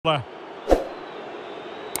In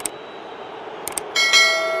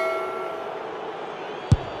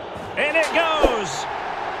it goes!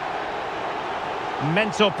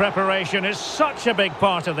 Mental preparation is such a big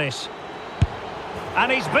part of this.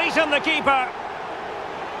 And he's beaten the keeper.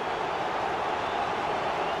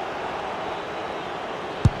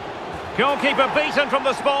 Goalkeeper beaten from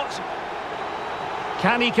the spot.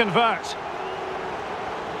 Can he convert?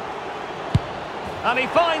 And he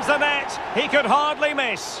finds the net. He could hardly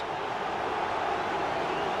miss.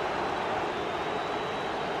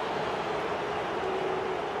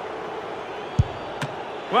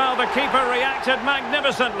 Well, the keeper reacted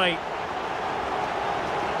magnificently.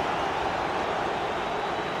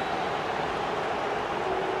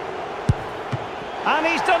 And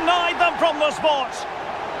he's denied them from the spot.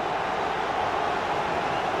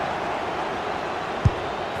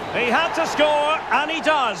 He had to score, and he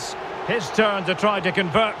does. His turn to try to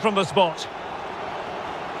convert from the spot.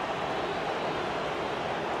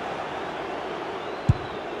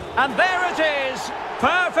 And there it is,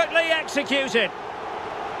 perfectly executed.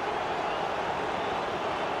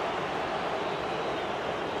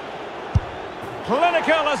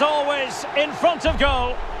 Clinical as always, in front of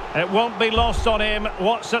goal. It won't be lost on him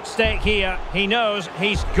what's at stake here. He knows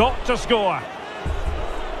he's got to score.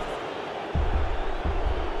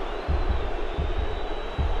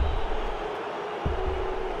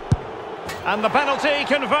 And the penalty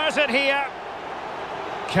converted here.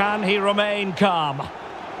 Can he remain calm?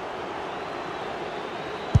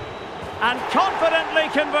 And confidently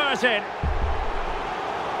converted.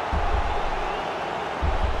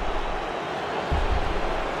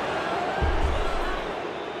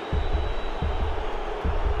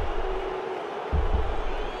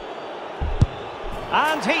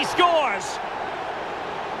 And he scores!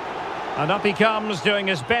 And up he comes, doing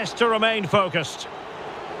his best to remain focused.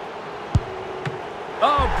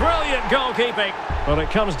 Oh, brilliant goalkeeping. But it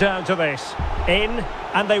comes down to this. In,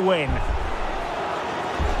 and they win.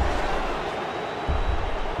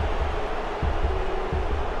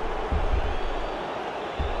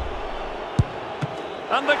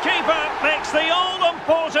 And the keeper makes the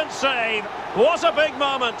all-important save. What a big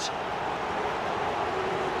moment.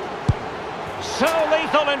 So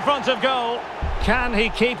lethal in front of goal. Can he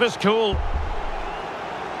keep his cool?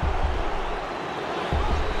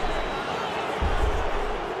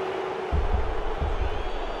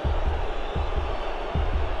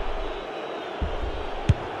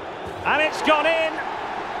 And it's gone in.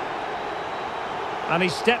 And he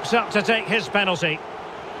steps up to take his penalty.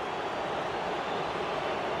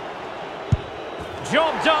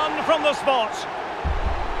 Job done from the spot.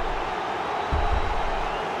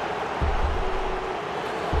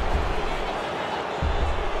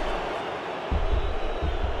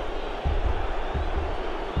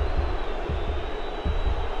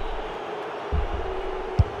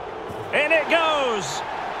 In it goes.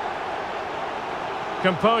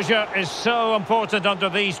 Composure is so important under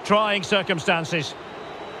these trying circumstances.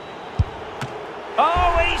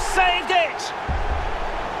 Oh, he saved it!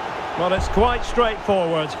 Well, it's quite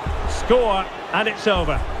straightforward. Score, and it's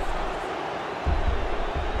over.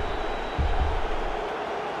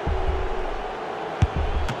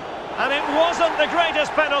 And it wasn't the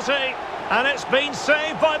greatest penalty, and it's been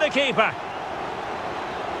saved by the keeper.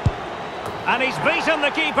 And he's beaten the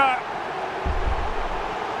keeper.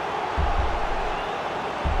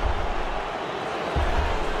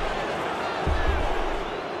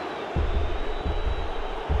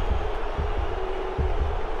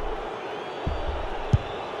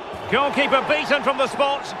 Goalkeeper beaten from the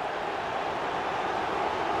spot.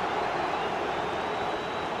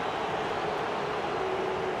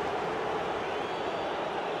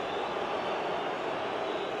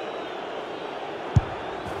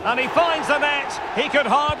 And he finds the net. He could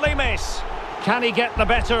hardly miss. Can he get the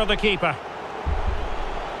better of the keeper?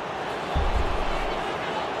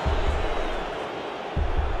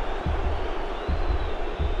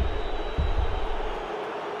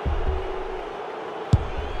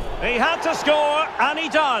 He had to score, and he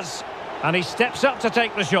does. And he steps up to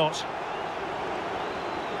take the shot.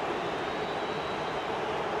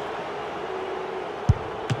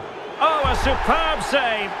 Oh, a superb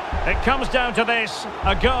save. It comes down to this,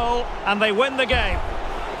 a goal, and they win the game.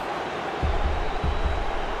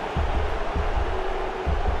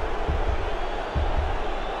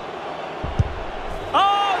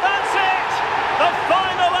 Oh, that's it! The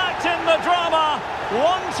final act in the drama.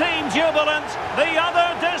 One team jubilant, the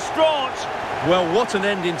other distraught. Well, what an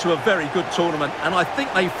ending to a very good tournament, and I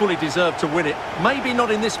think they fully deserve to win it. Maybe not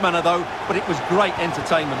in this manner, though, but it was great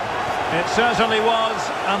entertainment. It certainly was,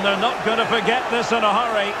 and they're not going to forget this in a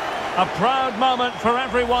hurry. A proud moment for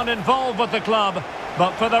everyone involved with the club,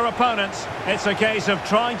 but for their opponents, it's a case of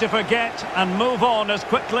trying to forget and move on as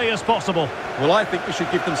quickly as possible. Well, I think we should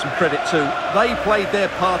give them some credit too. They played their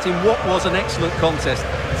part in what was an excellent contest.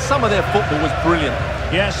 Some of their football was brilliant.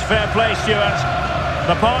 Yes, fair play, Stuart.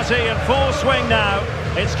 The party in full swing now.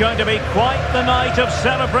 It's going to be quite the night of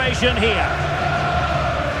celebration here.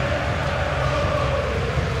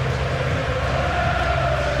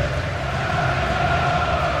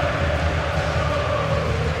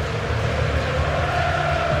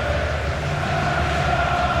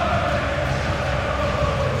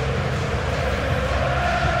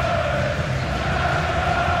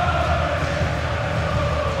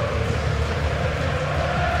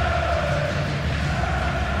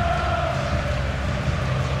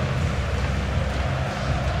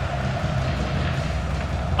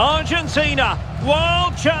 Argentina,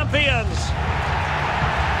 world champions!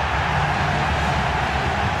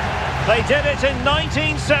 They did it in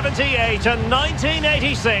 1978 and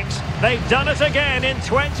 1986. They've done it again in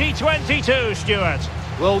 2022, Stuart.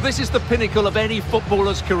 Well, this is the pinnacle of any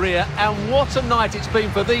footballer's career, and what a night it's been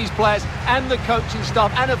for these players and the coaching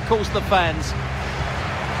staff and, of course, the fans.